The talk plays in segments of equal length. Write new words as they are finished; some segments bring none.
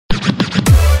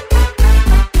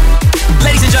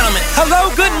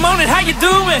morning, how you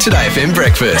doing? Today FM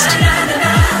Breakfast.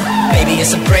 Baby,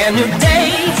 it's a brand new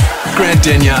day. Grant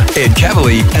Denyer, Ed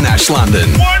Cavalier and Ash London.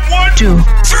 1, 2, 3,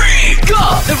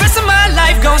 go! The rest of my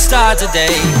life gon' start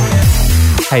today.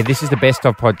 Hey, this is the Best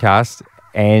of podcast,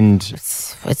 and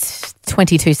It's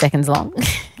 22 seconds long.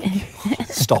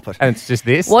 Stop it. it's just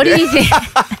this. What do you think?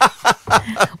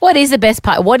 What is the best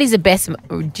part? What is the best,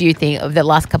 do you think, of the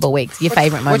last couple of weeks? Your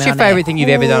favourite moment? What's your on air? favourite thing you've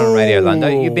ever done on Radio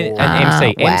London? You've been an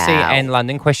MC wow. and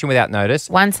London, question without notice.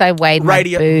 Once I weighed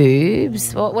Radio- my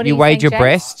boobs. What You you weighed saying, your Jack?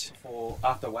 breast.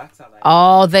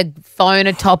 Oh, the phone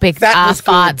topic. That was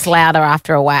good. farts louder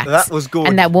after a wax. That was good.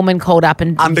 And that woman called up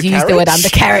and used the word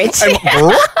undercarriage.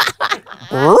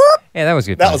 Yeah, that was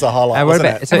good. That fun. was a highlight, What wasn't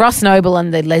about it? so, Ross Noble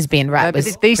and the lesbian rap but was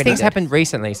these pretty things good. happened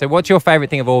recently. So, what's your favourite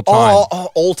thing of all time?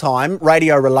 all time,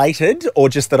 radio related, or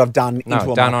just that I've done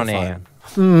into a done on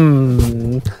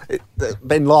microphone? air.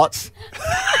 Been lots.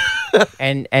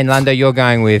 And Lando, you're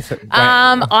going with.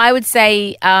 I would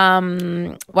say,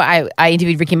 well, I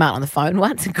interviewed Ricky Martin on the phone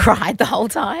once and cried the whole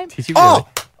time. Did you really?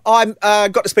 Oh, I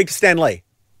got to speak to Stan Lee.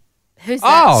 Who's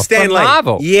that? Oh, Stan from Lee.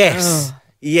 Marvel. Yes.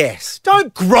 Yes.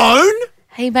 Don't groan.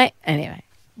 Hey, mate. Anyway,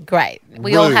 great.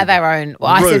 We all Rude. have our own.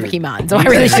 Well, I said Rude. Ricky Martin, so I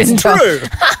really shouldn't talk. True.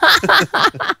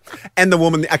 And the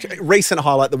woman, actually, recent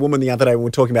highlight, the woman the other day when we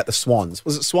were talking about the Swans.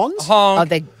 Was it Swans? Oh,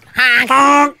 the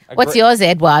honk. What's yours,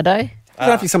 Eduardo? I don't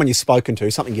know if it's someone you've spoken to,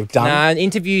 something you've done.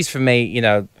 Interviews for me, you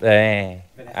You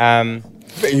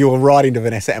were right into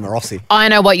Vanessa Amorosi. I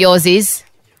know what yours is.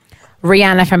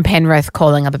 Rihanna from Penrith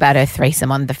calling up about her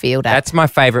threesome on the field. that's my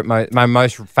favourite, my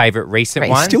most favourite recent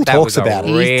one. still That talks was a about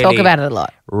it. You talk about it a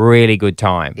lot. Really good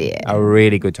time. Yeah. A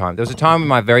really good time. There was a time in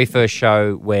my very first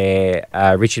show where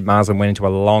Richard Marsland went into a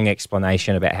long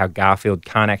explanation about how Garfield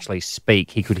can't actually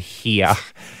speak. He could hear.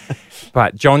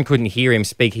 But John couldn't hear him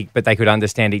speak, but they could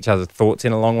understand each other's thoughts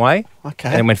in a long way. Okay.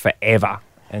 And it went forever.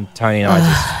 And Tony and I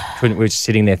just couldn't. We were just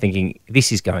sitting there thinking,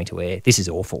 this is going to air. This is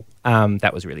awful.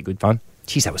 That was really good fun.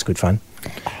 Jeez, that was good fun.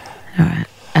 All right.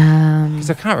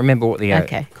 Because I can't remember what the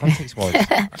Okay. context was.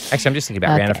 Actually, I'm just thinking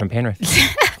about Rihanna from Penrith.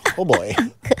 Oh, boy.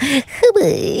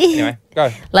 Anyway, go.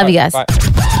 Love you guys. Bye.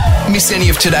 Miss any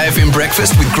of Today FM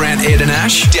Breakfast with Grant, Ed and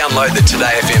Ash? Download the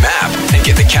Today FM app and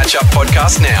get the Catch Up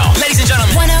podcast now. Ladies and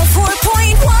gentlemen.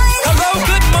 104.1 Hello,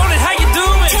 good morning, how you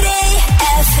doing? Today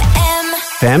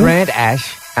FM. Grant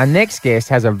Ash, our next guest,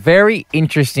 has a very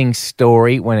interesting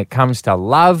story when it comes to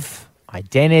love,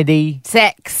 identity,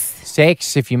 Sex.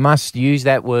 sex, if you must use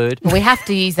that word. We have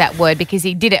to use that word because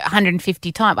he did it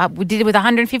 150 times. We did it with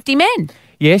 150 men.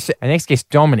 Yes, our next guest,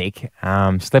 Dominic,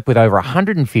 slept with over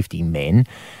 150 men,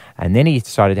 and then he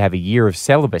decided to have a year of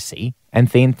celibacy, and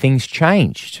then things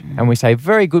changed. And we say,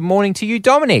 very good morning to you,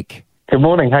 Dominic. Good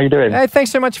morning. How you doing? Hey,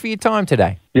 thanks so much for your time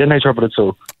today. Yeah, no trouble at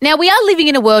all. Now, we are living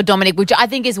in a world, Dominic, which I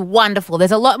think is wonderful.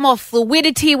 There's a lot more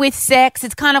fluidity with sex.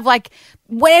 It's kind of like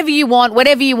whatever you want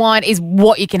is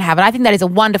what you can have. And I think that is a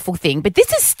wonderful thing. But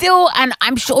this is still, and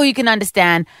I'm sure you can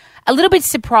understand, a little bit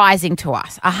surprising to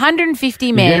us.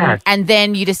 150 men, Yeah. and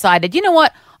then you decided, you know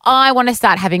what, I want to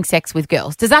start having sex with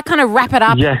girls. Does that kind of wrap it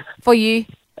up for you?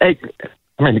 It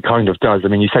kind of does. I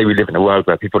mean, you say we live in a world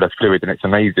where people are fluid and it's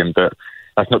amazing, but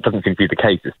doesn't seem to be the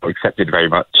case. It's not accepted very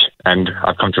much. And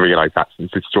I've come to realise that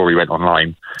since this story went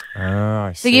online. Oh,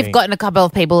 I So you've gotten a couple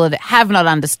of people that have not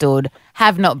understood,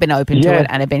 have not been open to it,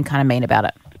 and have been kind of mean about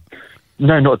it.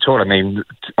 No, not at all. I mean,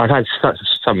 I've had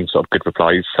some sort of good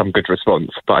replies, some good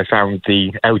response, but I found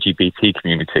the LGBT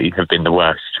community have been the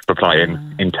worst replying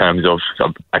in terms of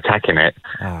attacking it.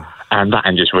 And that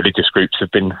and just religious groups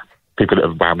have been people that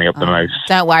have wound me up the most.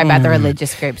 Don't worry about the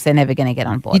religious groups. They're never going to get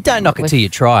on board. You don't knock it till you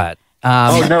try it.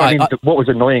 What was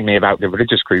annoying me about the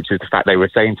religious groups is the fact they were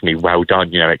saying to me, well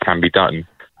done, it can be done.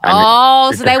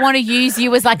 And so they want to use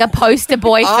you as like a poster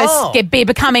boy for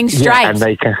becoming straight. Yeah, and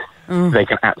they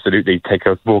can absolutely take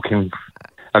a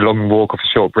long walk off a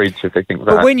short bridge if they think that.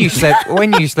 But when you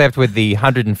slept with the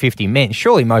 150 men,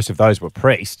 surely most of those were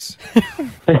priests.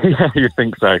 Yeah, you'd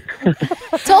think so. I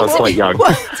was quite young.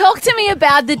 Talk to me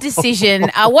about the decision.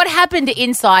 What happened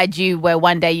inside you where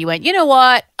one day you went, you know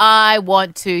what, I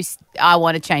want to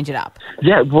change it up?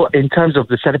 Yeah, well, in terms of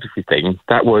the celibacy thing,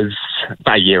 that was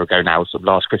about a year ago now, sort of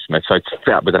last Christmas. So I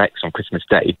split up with an ex on Christmas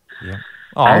Day. Yeah.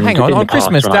 Oh, hang on. On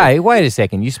Christmas Day? Wait a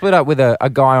second. You split up with a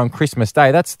guy on Christmas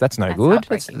Day. That's no good.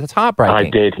 That's heartbreaking. I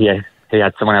did, yeah. He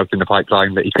had someone else in the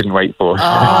pipeline that he couldn't wait for.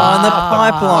 Oh, in the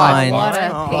pipeline.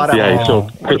 Yeah, he saw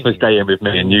Christmas Day in with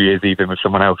me and New Year's Eve in with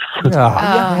someone else.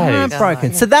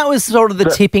 Heartbroken. So that was sort of the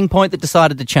tipping point that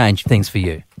decided to change things for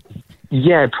you.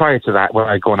 Yeah, prior to that, when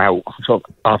I'd gone out, sort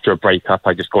of after a breakup,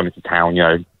 I'd just gone into town,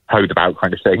 hoed about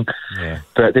kind of thing. Yeah.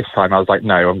 But this time I was like,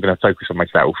 no, I'm going to focus on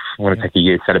myself. I'm going to take a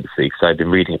year's celibacy because I've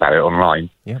been reading about it online.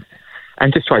 Yeah.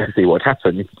 And just trying to see what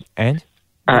happened. And?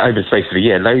 Over the space of a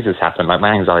year, loads has happened. Like,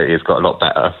 my anxiety has got a lot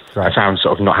better. Right. I found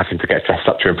sort of not having to get dressed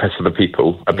up to impress other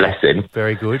people a blessing.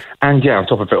 Very good. And yeah, on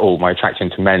top of it all, my attraction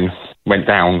to men went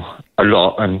down a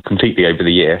lot and completely over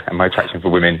the year. And my attraction for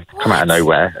women come out of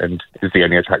nowhere and is the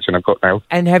only attraction I've got now.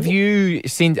 And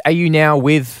are you now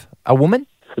with a woman?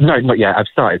 No, not yet. I've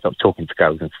started talking to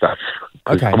girls and stuff.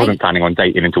 'Cause Okay. I wasn't planning on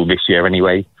dating until this year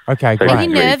anyway. Okay, So great. Are you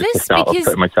really just to nervous? start off Because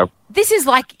putting myself. this is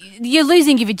like you're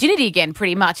losing your virginity again,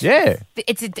 pretty much. Yeah.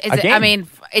 I mean,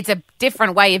 it's a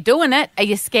different way of doing it. Are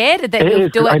you scared that It you'll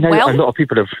is. do I it know well? a lot of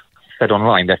people have said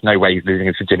online there's no way he's losing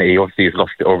his virginity. Obviously, he's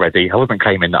lost it already. I wasn't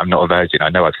claiming that I'm not a virgin. I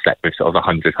know I've slept with sort of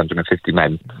 100, 150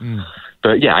 men.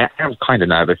 But yeah, I am kind of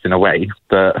nervous in a way.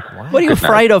 But What are you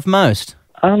afraid of most?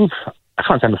 I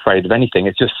can't say I'm afraid of anything.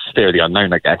 It's just fear of the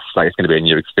unknown, I guess. Like, it's going to be a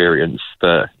new experience,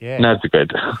 but nerves are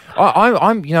good.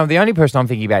 I'm the only person I'm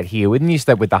thinking about here. When you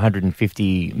slept with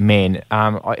 150 men,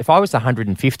 if I was the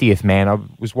 150th man, I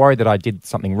was worried that I did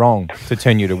something wrong to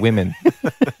turn you to women.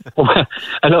 A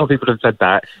lot of people have said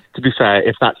that. To be fair,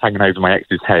 if that's hanging over my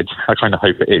ex's head, I kind of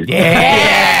hope it is.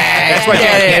 That's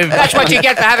what you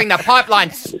get for having the pipeline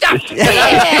stuffed.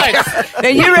 Now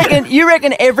you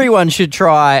reckon everyone should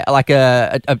try like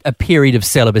a period of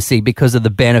celibacy because of the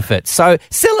benefits. So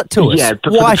sell it to us. Yeah,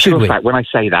 but why for the should pure we? fact, when I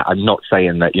say that, I'm not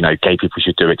saying that, gay people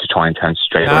should do it to try and turn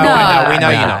straight. No, we know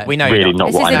you're not. We know really you're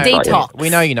not. not what This I'm is a saying. detox. We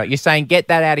know you're not. You're saying get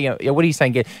that out of your... What are you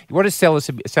saying? What does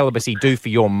celibacy do for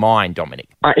your mind, Dominic?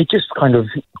 It just kind of,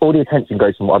 all the attention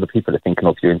goes from what other people are thinking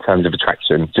of you in terms of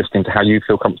attraction, just into how you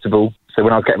feel comfortable. So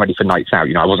when I was getting ready for nights out,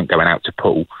 I wasn't going out to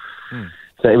pool.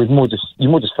 So it was you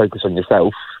more just focus on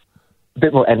yourself. A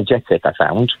bit more energetic, I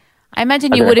found. I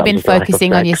imagine I you don't would have know been if that was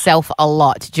focusing like on a yourself a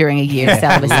lot during a year of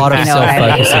celibacy. A lot of you know what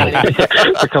I mean?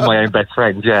 self-focusing. Become my own best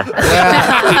friend, yeah.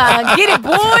 Get it,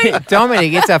 boy.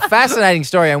 Dominic, it's a fascinating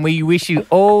story and we wish you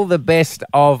all the best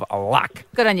of luck.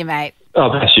 Good on you, mate. Oh,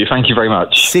 bless you. Thank you very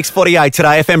much. 6:48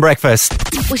 today, FM Breakfast.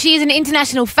 Well, she is an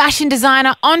international fashion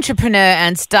designer, entrepreneur,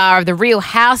 and star of The Real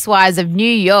Housewives of New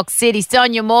York City.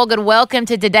 Sonja Morgan, welcome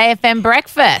to Today FM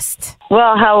Breakfast.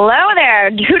 Well, hello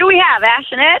there. Who do we have? Ash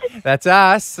and Ed? That's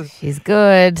us. She's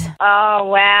good. Oh,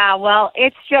 wow. Well,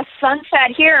 it's just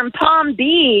sunset here in Palm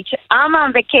Beach. I'm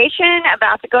on vacation,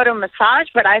 about to go to a massage,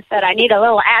 but I said I need a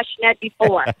little Ash and Ed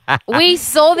before. We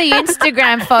saw the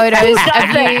Instagram photos of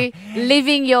you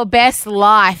living your best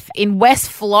life in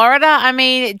West Florida. I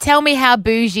mean, tell me how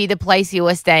bougie the place you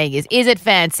were staying is. Is it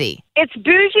fancy? It's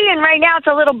bougie, and right now it's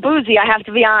a little boozy, I have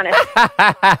to be honest.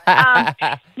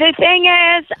 The thing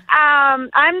is, I'm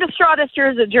the straw that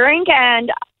stirs the drink,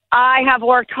 and I have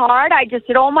worked hard. I just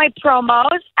did all my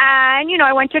promos, and,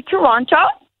 I went to Toronto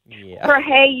for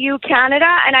Hey You Canada,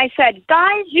 and I said,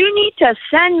 guys, you need to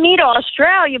send me to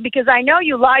Australia because I know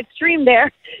you live stream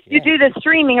there. You do the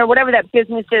streaming or whatever that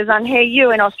business is on Hey You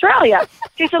in Australia.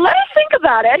 She said, let us think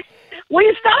about it. Will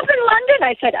you stop in London?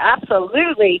 I said,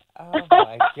 absolutely. Oh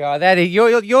my God, that is,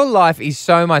 your life is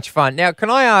so much fun. Now, can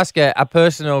I ask a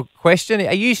personal question?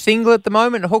 Are you single at the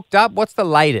moment, hooked up? What's the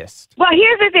latest? Well,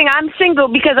 here's the thing. I'm single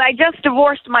because I just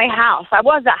divorced my house. I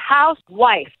was a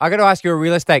housewife. I got to ask you a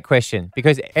real estate question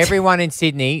because everyone in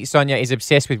Sydney, Sonja, is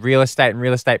obsessed with real estate and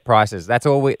real estate prices. That's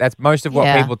all. That's most of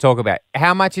what people talk about.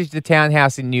 How much is the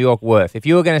townhouse in New York worth? If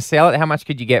you were going to sell it, how much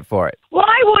could you get for it? Well,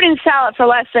 I wouldn't sell it for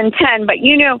less than 10, but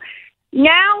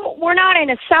now we're not in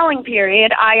a selling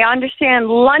period. I understand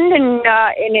London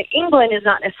in England is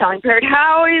not in a selling period.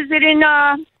 How is it in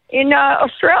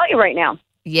Australia right now?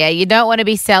 Yeah, you don't want to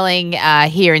be selling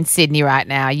here in Sydney right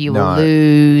now. You will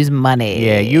lose money.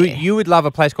 Yeah, you would love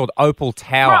a place called Opal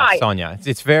Tower, Right. Sonja.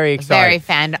 It's very exciting. Very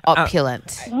fan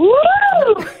opulent. Woo!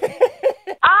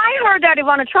 I heard that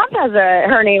Ivana Trump has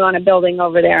her name on a building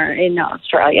over there in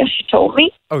Australia. She told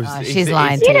me. She's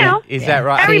lying to you. Is that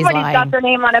right? Everybody's lying. got their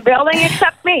name on a building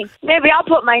except me. Maybe I'll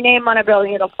put my name on a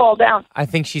building. It'll fall down. I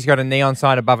think she's got a neon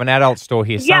sign above an adult store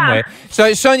here Yeah. somewhere.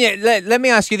 So, Sonja, let me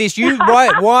ask you this. Why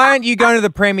aren't you going to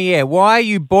the premiere? Why are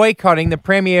you boycotting the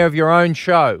premiere of your own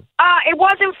show? It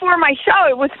wasn't for my show.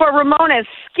 It was for Ramona's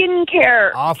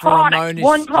skincare product. Ramona's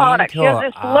One product. She has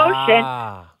this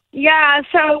lotion. Yeah,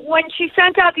 so when she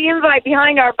sent out the invite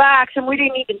behind our backs and we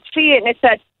didn't even see it, and it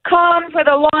said, come for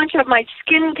the launch of my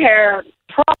skincare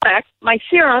product, my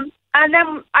serum. And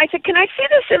then I said, can I see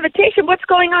this invitation? What's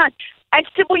going on? I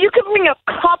said, well, you could bring a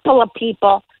couple of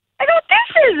people. I go,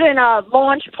 this isn't a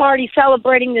launch party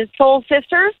celebrating the Soul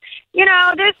Sisters.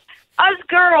 Us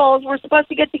girls were supposed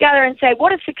to get together and say,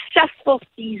 what a successful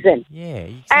season. Yeah,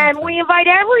 exactly. And we invite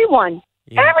everyone.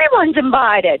 Everyone's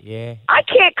invited. Yeah. I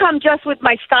can't come just with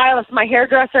my stylist, my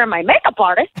hairdresser, and my makeup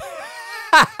artist.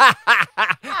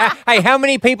 Hey, how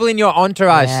many people in your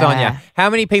entourage, Yeah. Sonja? How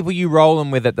many people you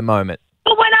rolling with at the moment?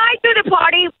 But when I do the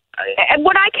party,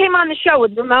 when I came on the show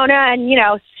with Ramona and,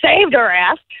 saved her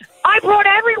ass, I brought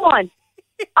everyone.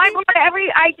 I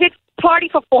did party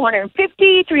for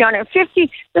 450,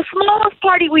 350. The smallest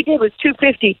party we did was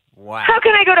 250. Wow. How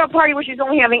can I go to a party where she's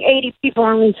only having 80 people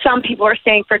and some people are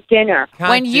staying for dinner?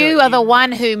 When you are the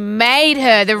one who made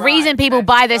her, the reason people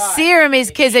buy the serum is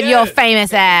because of your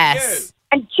famous ass.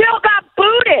 And Jill got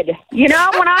booted. When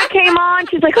I came on,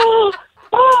 she's like, oh,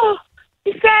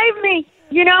 you saved me.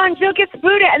 And Jill gets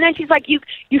booted. And then she's like, you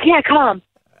can't come.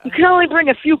 You can only bring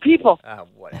a few people.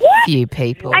 What? Few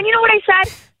people. And you know what I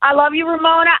said? I love you,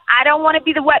 Ramona. I don't want to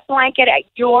be the wet blanket at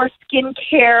your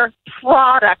skincare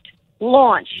product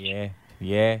launch.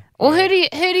 Yeah. Well, who do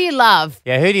you love?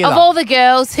 Yeah, who do you of love? all the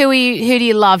girls, who do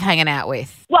you love hanging out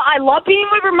with? Well, I love being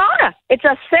with Ramona. It's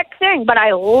a sick thing, but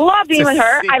I love being with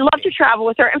her. I love to travel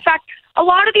with her. In fact, a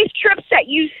lot of these trips that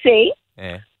you see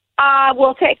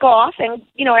will take off. And,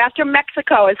 after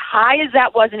Mexico, as high as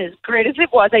that was and as great as it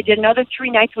was, I did another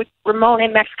 3 nights with Ramona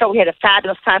in Mexico. We had a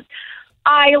fabulous time.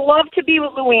 I love to be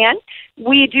with Luann.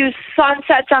 We do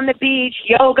sunsets on the beach,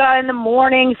 yoga in the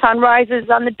morning, sunrises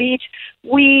on the beach.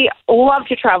 We love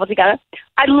to travel together.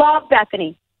 I love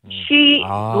Bethany. She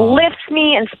lifts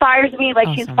me, inspires me like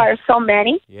she inspires so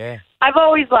many. Yeah. I've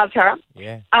always loved her.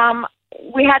 Yeah.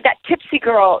 We had that tipsy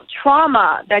girl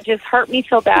trauma that just hurt me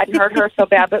so bad and hurt her so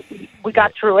bad, but we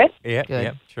got through it. Yeah.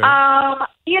 True. I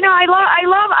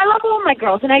love all my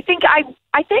girls, and I think I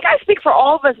speak for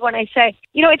all of us when I say,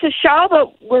 it's a show,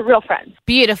 but we're real friends.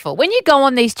 Beautiful. When you go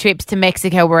on these trips to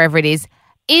Mexico, wherever it is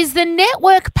the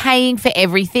network paying for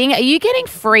everything? Are you getting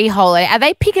free holiday? Are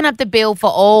they picking up the bill for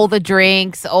all the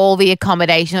drinks, all the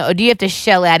accommodation, or do you have to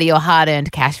shell out of your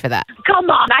hard-earned cash for that? Come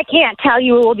on, I can't tell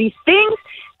you all these things.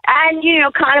 And,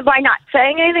 kind of by not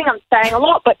saying anything, I'm saying a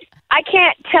lot, but I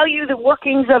can't tell you the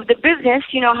workings of the business,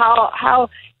 how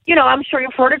I'm sure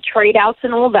you've heard of trade outs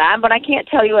and all that, but I can't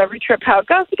tell you every trip how it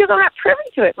goes because I'm not privy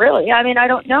to it, really. I mean, I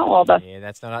don't know all the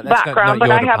background, not but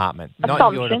your I department. have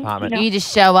Not your department. You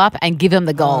just show up and give them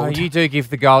the gold. Oh, you do give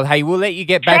the gold. Hey, we'll let you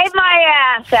get back. Save my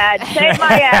ass, Ed. Save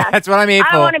my ass. That's what I'm here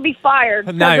for. I want to be fired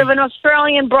because of an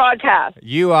Australian broadcast.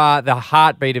 You are the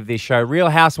heartbeat of this show. Real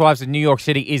Housewives of New York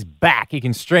City is back. You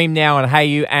can stream now on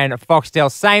Hey and Foxtel,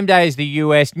 same day as the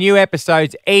US. New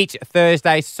episodes each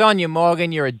Thursday. Sonja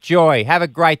Morgan, you're a joy. Have a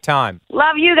great time.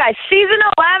 Love you guys. Season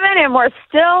 11, and we're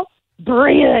still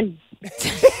breathing.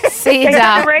 See you,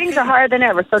 the ratings are higher than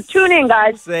ever. So tune in,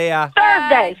 guys. See ya.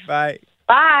 Thursdays. Bye.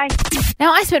 Bye.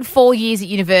 Now, I spent 4 years at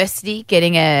university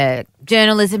getting a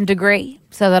journalism degree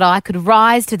so that I could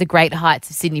rise to the great heights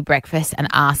of Sydney Breakfast and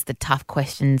ask the tough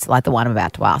questions like the one I'm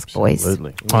about to ask, boys.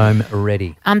 Absolutely. I'm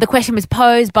ready. The question was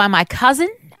posed by my cousin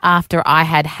after I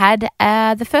had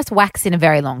the first wax in a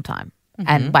very long time. Mm-hmm.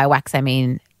 And by wax, I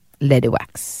mean leather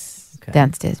wax. Okay.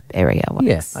 Downstairs area wax.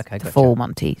 Yes. Okay, the full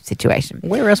Monty situation.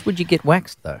 Where else would you get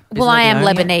waxed, though? Well, I am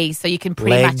Lebanese, so you can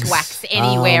pretty much wax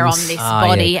anywhere on this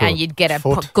body and you'd get a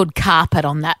good carpet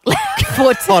on that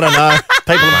foot. I don't know.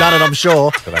 People have done it, I'm sure.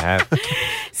 That's what I have.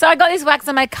 So I got this wax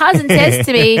and my cousin says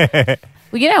to me,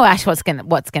 well, Ash, what's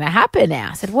gonna happen now?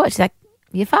 I said, what? She's like,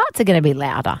 your farts are going to be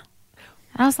louder.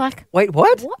 And I was like, wait,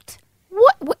 what? What?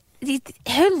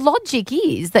 Her logic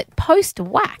is that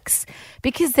post-wax,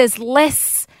 because there's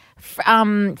less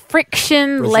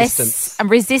friction, less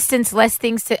resistance, less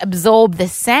things to absorb the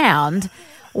sound,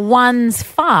 one's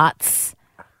farts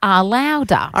are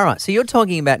louder. All right, so you're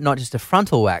talking about not just a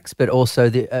frontal wax, but also a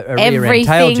rear end tail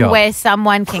everything job. Where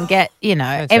someone can get,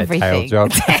 everything. Tail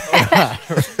job.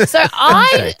 So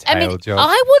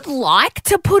I would like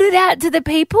to put it out to the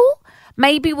people.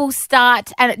 Maybe we'll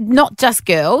start, and not just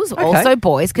girls, also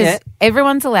boys, because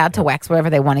everyone's allowed to wax wherever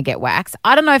they want to get waxed.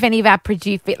 I don't know if any of our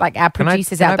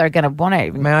producers out there are going to want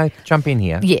to. May I jump in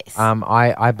here? Yes.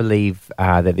 I believe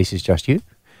that this is just you.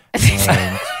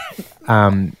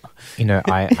 And,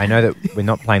 I know that we're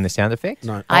not playing the sound effects.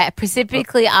 No. I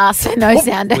specifically asked for no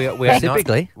sound effects.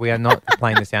 We are not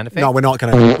playing the sound effects. No, we're not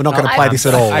going to play this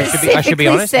at all. I should be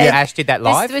honest. Ash did that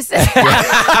live. And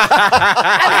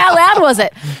how loud was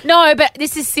it? No, but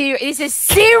this is serious.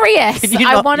 Can you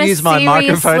I want to use my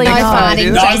microphone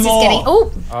seriously next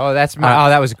know. Oh,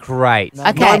 that was great.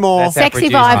 Okay. No more. That's our Sexy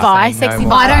producer vibe. saying Sexy no vibe.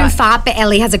 more. I don't fart, but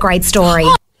Ellie has a great story.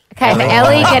 Okay,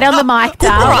 Ellie, get on the mic, All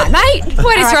darling. right, mate.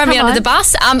 Way to All throw right, me come under the on.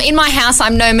 bus. In my house,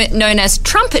 I'm known as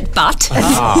Trumpet Butt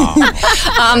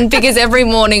because every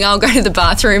morning I'll go to the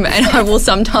bathroom and I will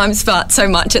sometimes fart so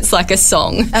much it's like a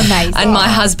song. Amazing. And my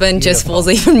husband just falls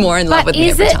even more in love But with me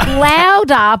is every it time.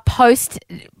 louder post?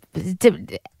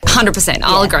 100%.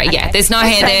 I'll agree. Yeah, there's no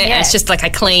hair there. yeah. It's just like a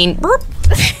clean.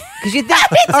 Because you think,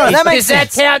 all right, that makes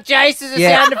sense. count Jace as a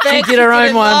Yeah. sound effect? She did her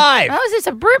own one. That was just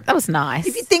a broop. That was nice.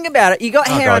 If you think about it, you got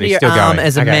hair God, under he's your still arm going.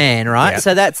 as a Okay. man, right? Yeah.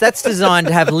 So that's designed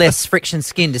to have less friction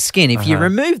skin to skin. If you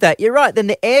remove that, you're right. Then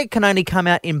the air can only come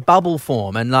out in bubble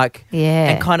form, and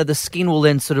and kind of the skin will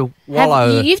then sort of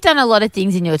wallow. You've done a lot of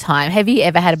things in your time. Have you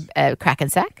ever had a crack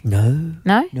and sack? No,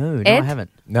 No? no, Ed? I haven't.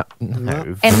 No.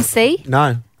 MC?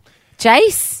 No.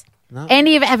 Jace? No.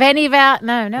 Have any of our...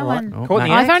 No, no All right. one.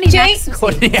 Courtney I've Act. only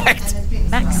Max, Act.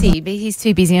 Maxie, but he's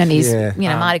too busy on his,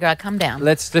 Yeah. Mardi Gras come down.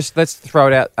 Let's throw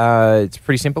it out. It's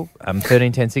pretty simple.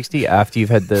 13, 10, 60. After you've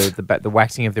had the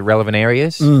waxing of the relevant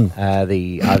areas, are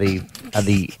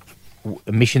the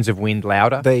emissions of wind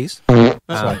louder? These. Sorry,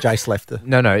 Jace left the.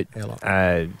 No. Airlock.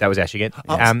 That was Ash again.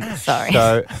 Sorry.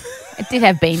 So I did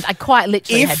have beans. I quite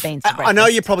literally had beans for breakfast. I know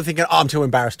you're probably thinking, I'm too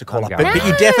embarrassed to call I'm up, going. but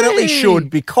you definitely should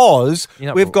because You're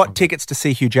not we've wrong. got tickets to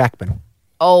see Hugh Jackman.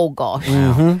 Oh, gosh.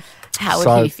 How would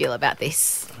So- you feel about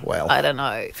this? Well, I don't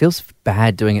know. Feels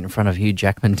bad doing it in front of Hugh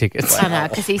Jackman tickets. I know,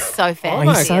 because he's so fancy.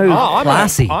 he's so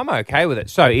classy. I'm okay with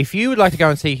it. So if you would like to go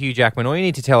and see Hugh Jackman, all you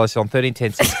need to tell us on 13,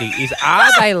 10, 60 is, are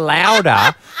they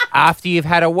louder after you've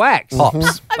had a wax?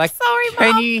 Pops. Like, sorry,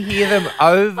 can Mum. you hear them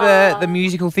over the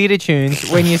musical theatre tunes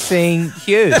when you're seeing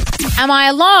Hugh? Am I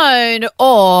alone,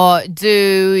 or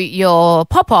do your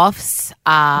pop-offs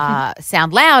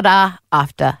sound louder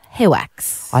after hair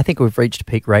wax? I think we've reached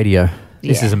peak radio.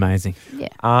 This Yeah. is amazing. Yeah.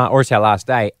 Or it's our last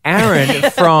day. Aaron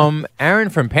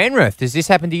from Penrith. Does this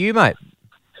happen to you, mate?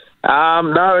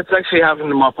 No, it's actually happened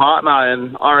to my partner,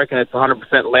 and I reckon it's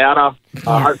 100% louder.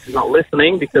 I hope she's not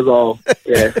listening because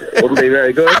it wouldn't be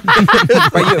very good.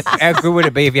 But how good would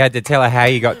it be if you had to tell her how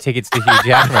you got tickets to Hugh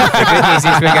Jackman? The good news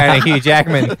is we're going to Hugh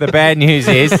Jackman. The bad news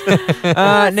is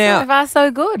So now far,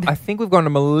 so good. I think we've gone to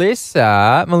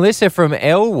Melissa. Melissa from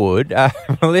Elwood.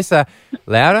 Melissa,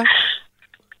 louder.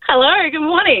 Hello, good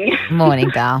morning. Morning,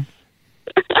 Dal.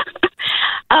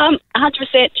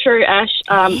 100% true, Ash.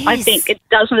 I think it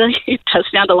does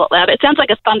sound a lot louder. It sounds like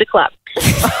a thunderclap.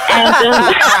 And,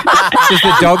 Does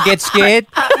the dog get scared?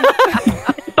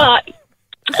 but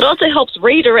it also helps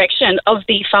redirection of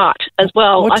the fart as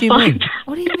well. What do you mean?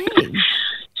 What do you mean?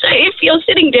 So if you're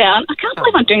sitting down, I can't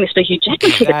believe I'm doing this for Hugh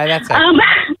Jackman. No, that's okay.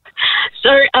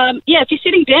 If you're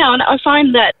sitting down, I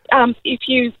find that if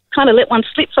you kind of let one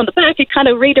slip from the back, it kind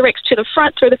of redirects to the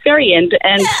front through the ferry end,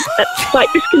 and that's quite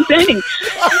disconcerting.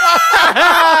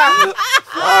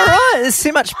 All right, there's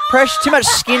too much pressure, too much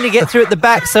skin to get through at the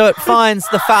back, so it finds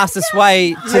the fastest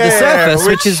way to the surface,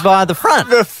 which is via the front.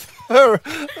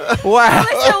 Wow.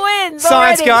 Wins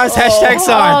Science, already. guys. Hashtag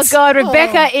science. Oh, God.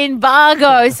 Rebecca in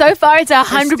Bargo. So far, it's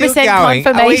 100% going.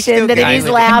 Are we still confirmation that it going? is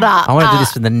louder. I want to do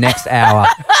this for the next hour.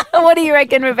 What do you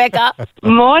reckon, Rebecca?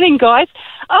 Morning, guys.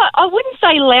 I wouldn't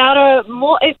say louder.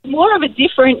 It's more of a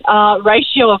different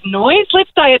ratio of noise. Let's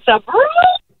say it's a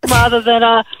rather than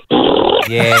a.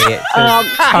 Yeah.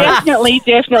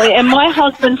 Definitely. And my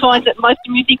husband finds it most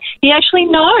amusing. He actually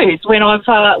knows when I've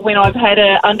had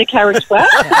an undercarriage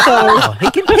wax. So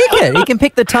He can pick it. He can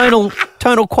pick the tonal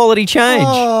quality change.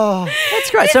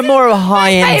 That's great. So more of a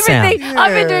high-end Favorite sound. thing.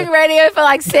 I've been doing radio for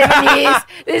like 7 years.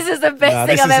 This is the best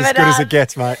thing this I've is ever as good done. as it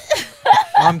gets, mate.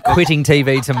 I'm quitting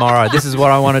TV tomorrow. This is what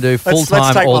I want to do full let's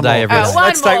time, take all one day, more. every All day. right, one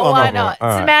Let's take more. one Why more. not? All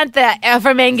right. Samantha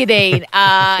from Engadine.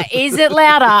 Is it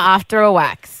louder after a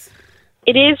wax?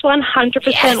 it is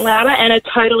 100% louder and a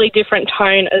totally different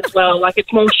tone as well. Like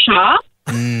it's more sharp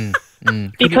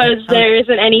because there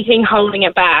isn't anything holding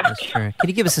it back. That's true. Can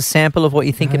you give us a sample of what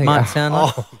you think it might sound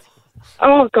like?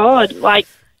 Oh God, like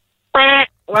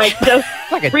just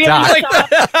Like a really duck.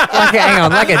 sharp. Hang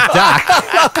on, like a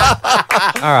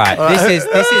duck. All right, this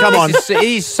is Come on. it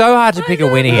is so hard to pick a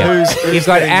winner here. You've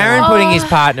got Aaron putting his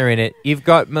partner in it. You've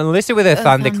got Melissa with her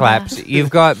thunderclaps.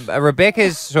 You've got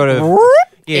Rebecca's sort of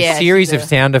Yeah, series of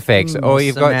sound effects, or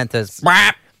you've Samantha's.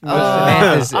 got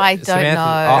Samantha's. I don't know.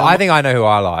 Oh, I think I know who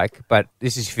I like, but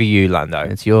this is for you, Lundo.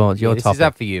 It's your This topic. is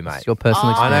up for you, mate. It's your personal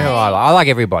I experience. know who I like. I like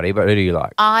everybody, but who do you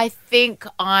like? I think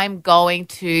I'm going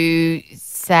to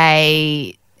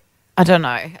say, I don't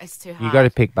know. It's too hard. You got to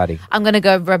pick, buddy. I'm going to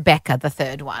go Rebecca, the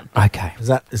third one. Okay. Is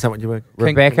that what you were?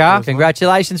 Rebecca.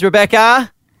 Congratulations,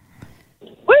 Rebecca. Woo,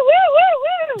 woo,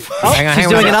 woo, woo. Hang on, She's hang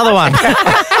on. doing another one.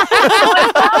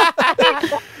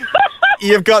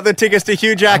 You've got the tickets to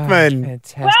Hugh Jackman.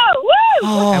 Fantastic. Woo, woo.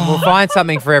 And we'll find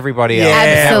something for everybody else.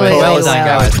 Absolutely. Well done,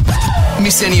 guys.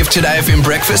 Miss any of Today FM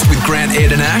breakfast with Grant,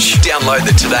 Ed and Ash? Download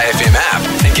the Today FM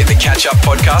app and get the catch-up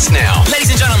podcast now. Ladies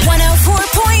and gentlemen.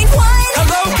 104.1